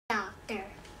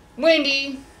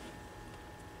Wendy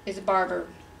is a barber.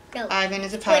 No. Ivan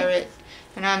is a pirate.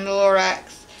 And I'm the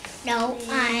Lorax. No,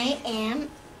 I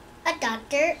am a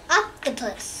Dr.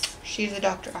 Octopus. She's a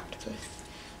Dr. Octopus.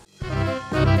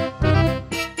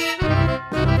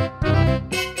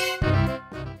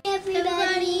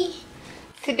 Everybody.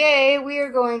 Today we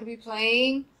are going to be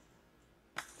playing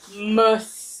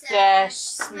Mustache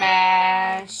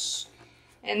Smash.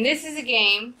 And this is a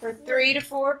game for 3 to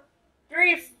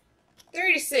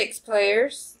 6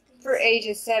 players for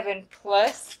ages 7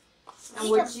 plus. And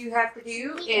what you have to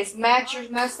do is match your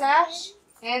mustache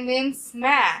and then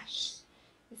smash.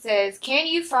 It says, can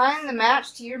you find the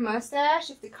match to your mustache?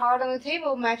 If the card on the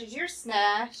table matches your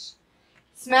smash,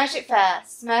 smash it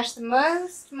fast. Smash the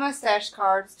most mustache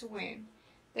cards to win.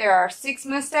 There are 6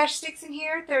 mustache sticks in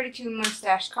here, 32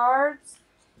 mustache cards,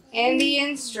 and the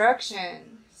instructions.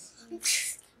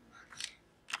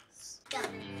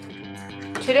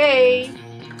 Today,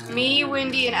 me,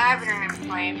 Wendy, and Ivan are going to be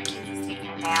playing because he's taking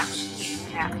a nap. She's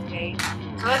taking a nap today.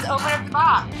 So let's open up the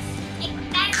box.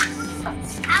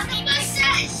 How many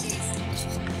mustaches?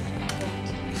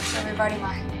 Show everybody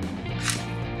my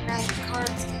magic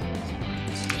cards.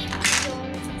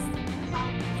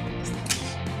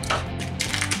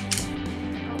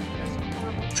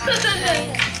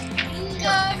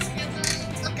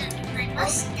 Look at my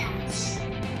mustache.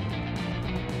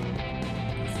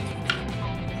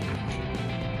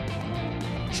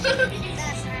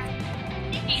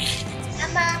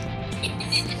 Mama.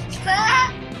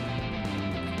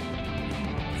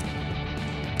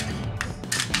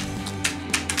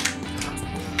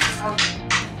 Oh,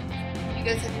 you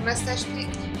guys have your mustache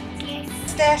picked? Yes.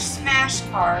 Mustache Smash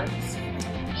cards.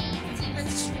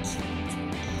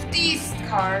 These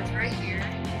cards right here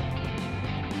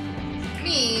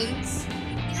means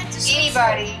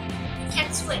anybody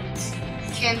Can switch.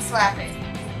 can slap it.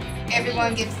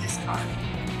 Everyone gets this card.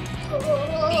 The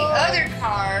other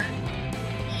card,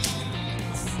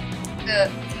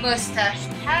 the mustache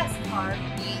pass card,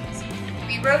 means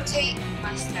we rotate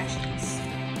mustaches.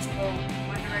 Go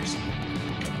one direction.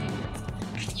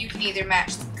 You can either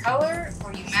match the color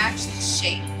or you match the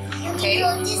shape. Okay?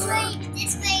 Go this way,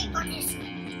 or this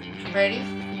way. Ready?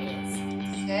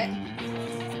 Set.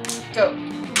 Go.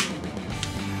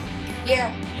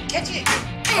 Yeah. Catch it.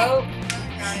 Oh,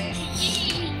 got it.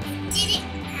 Did it?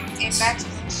 It matches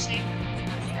the shape of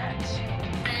the mustache.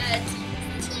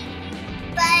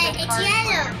 But it's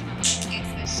yellow. It's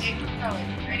the shape of color.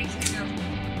 Ready, set, go.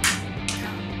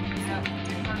 No.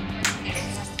 It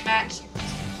has to match.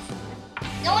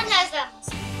 No one has that.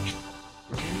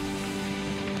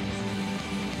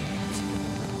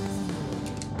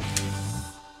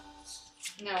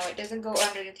 No, it doesn't go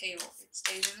under the table. It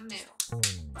stays in the middle.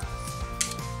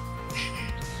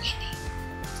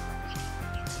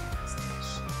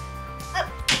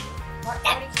 What?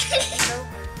 It's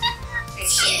over.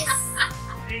 Okay.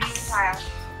 Put it in the pile.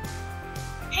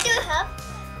 I do have.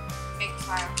 Make the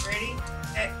pile. Ready?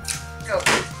 Set, go.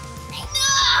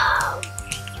 No!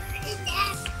 Did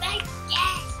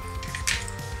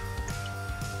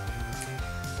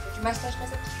your mustache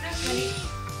mess up too much, honey?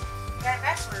 You got it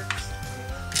backwards.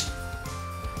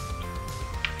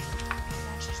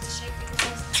 That's just the shape of your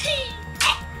mustache.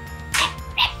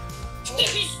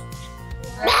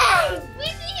 Right.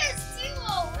 Whitney has 2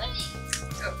 already.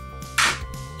 Go.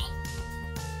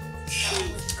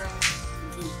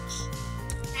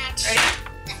 Ready?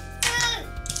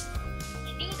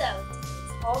 I knew those.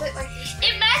 Hold it like this.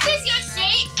 It matches your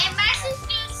shape. It matches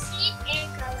your shape and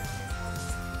color.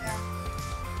 Yeah.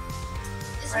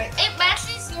 Right. It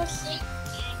matches your shape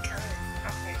and color.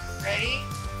 Okay. Ready?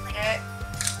 Set.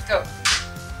 Go.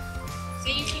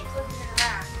 See, you keep flipping it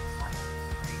around.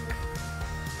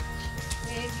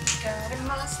 Baby got a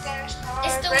mustache card.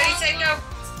 It's the Ready, one- set, go.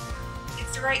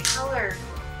 It's the right color.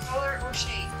 Color or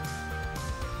shape.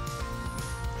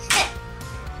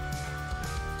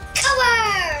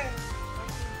 Color!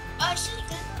 Oh, I should have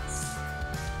done this.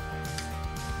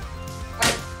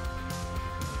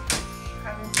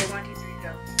 I'm gonna say 1, 2, 3,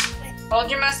 go. Hold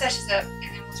your mustaches up, and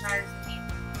then we'll try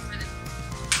for the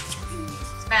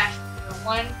smash. So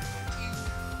 1, 2,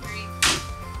 3.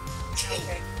 Okay,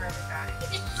 you brother got it.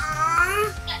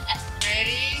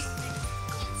 Ready?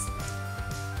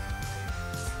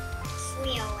 We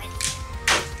already.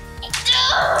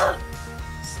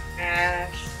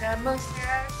 Smash that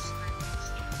mustache.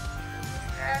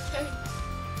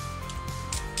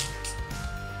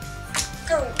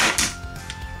 Go.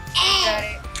 Got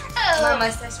it. My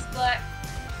mustache is black.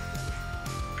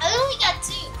 I only got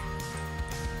 2.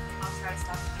 I'll try to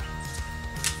stop it.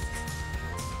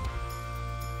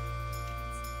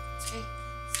 Okay.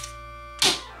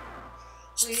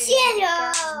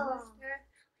 Zero.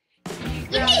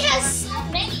 Wendy has so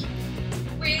many.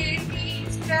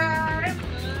 Wendy's got a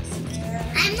mustache.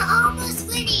 I'm almost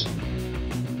winning.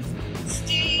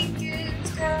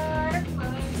 Stinkin's got a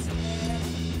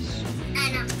mustache.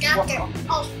 And I'm Dr.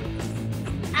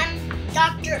 I'm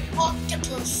Dr.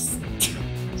 Octopus.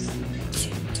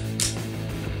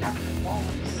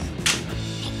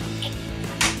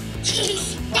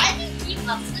 Why do you keep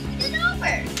on flipping it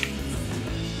over?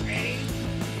 Ready?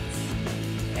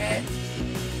 Set.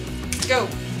 Go.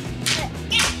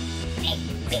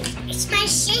 It's my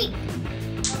shape.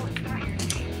 Oh, it's not your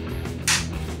shape.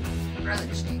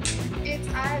 Brother's shape. It's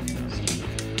Ivan's shape.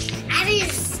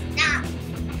 Ivan's not.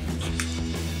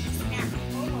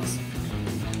 Almost.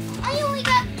 I only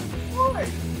got 4.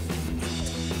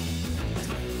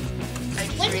 I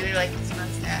just really like his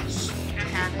mustache. I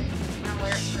have it. I'll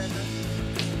wear it forever.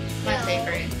 My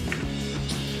favorite.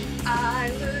 I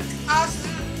look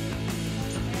awesome.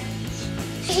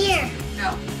 Here.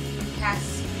 No. Pass.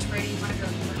 Where do you want to go?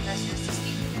 You want to pass yours to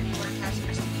Steve? Or you want to pass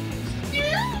yours to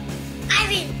Steve?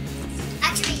 Ivan.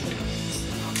 Actually.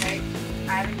 Okay.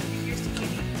 Ivan, you keep yours to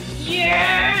Wendy.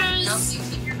 Yes. No, you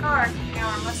keep your card. Now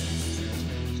our mustache.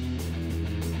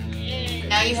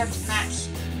 Now you have to match to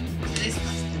this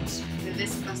mustache. To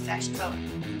this mustache color.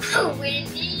 Oh,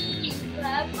 Wendy, you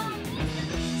love my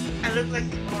mustache. I look like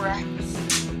the Lorax.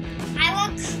 I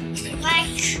look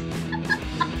like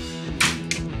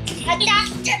a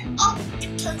Dr.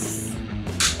 Octopus.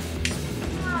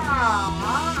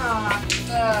 Aww.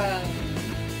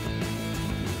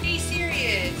 Be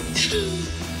serious.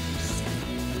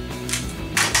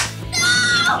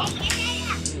 No!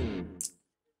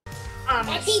 I'm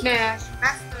gonna smash.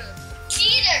 That's the.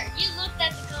 Cheater! You looked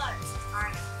at the cards. I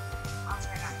know. I'll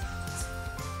try not to.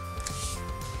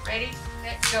 Ready?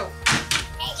 Let's go.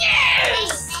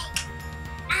 Yes!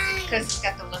 Because he's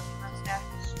got the lucky mustache.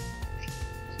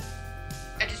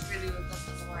 I just really look like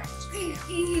the Lorax.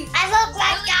 I look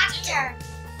like Doctor.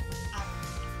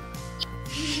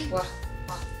 What?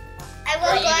 I Are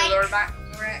look you like. the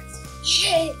Lorax?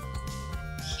 Yes.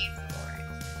 He's the Lorax.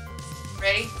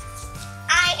 Ready?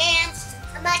 I am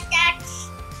a mustache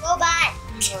robot.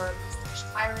 You are a mustache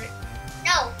pirate.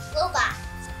 No, robot.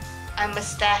 I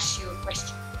mustache you a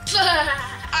question.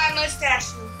 I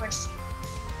mustache you a question.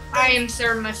 I am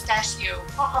Sir Mustachio.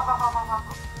 Ha ha ha ha ha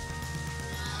ha.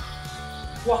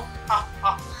 Wah, ha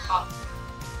ha ha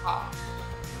ha.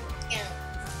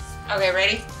 Okay,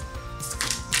 ready?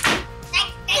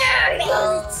 There it Go.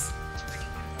 goes. Where do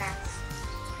you want to pass?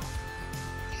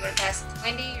 You want to pass it to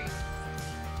Wendy or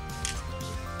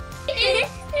you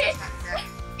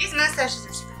These mustaches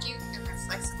are super cute and they're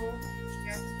flexible.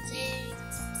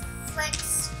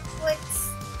 Flex.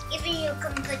 Even you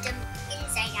can put them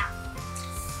inside out.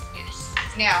 Yes.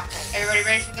 Now, everybody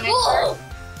ready for the next Whoa!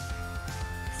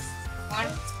 part?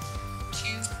 1, 2,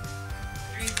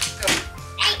 3, go.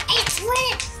 It's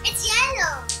red. It's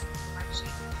yellow.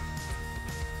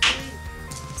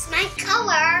 It's my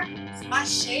color. It's my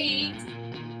shade.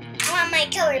 I want my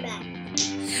color back.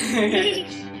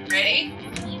 Ready?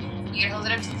 You gonna hold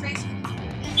it up to your face?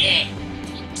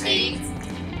 Ready?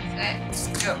 Set,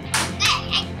 go.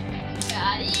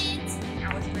 Got it. Now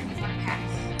which one do you want to pass?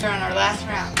 We're on our last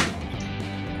round.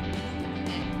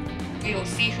 We will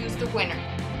see who's the winner.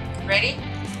 Ready?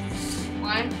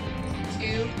 1,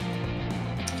 2,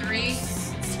 3,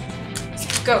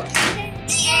 go.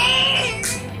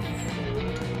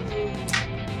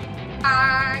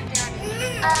 I got it.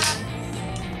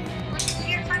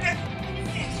 You gotta find out who it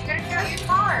is. You gotta count your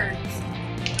cards.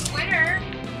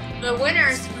 The winner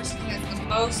is the person who has the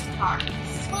most cards.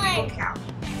 We'll 1, count.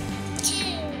 2.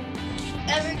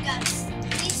 Ever got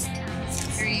these cards?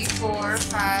 3, 4,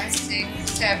 5,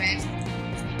 6, 7.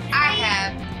 I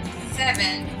have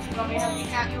 7. You want me to help you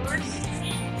count yours? I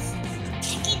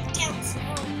can count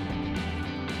slow.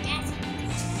 That's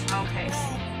Okay.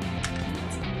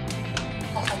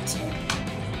 I'll help you.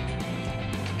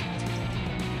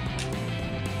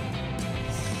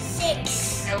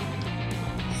 6. Nope.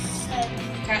 7.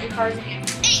 Count your cards again. 8.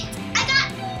 I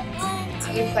got 1, 2,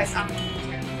 I'll give place on the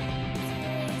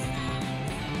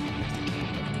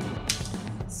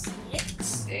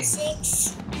 6.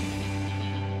 6.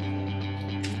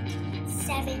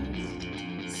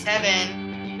 7.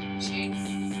 7. She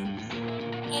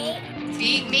 8.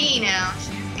 beat me now.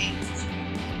 She's 8.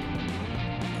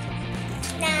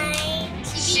 9.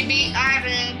 She beat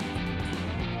Ivan.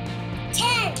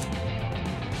 10.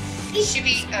 She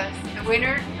beat us. The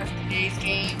winner of today's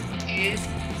game is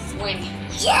Wendy.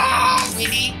 Yes!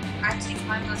 Wendy, I take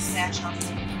my mustache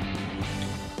off.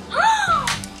 Oh!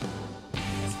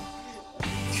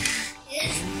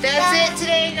 Yes. it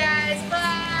today, guys.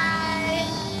 Bye.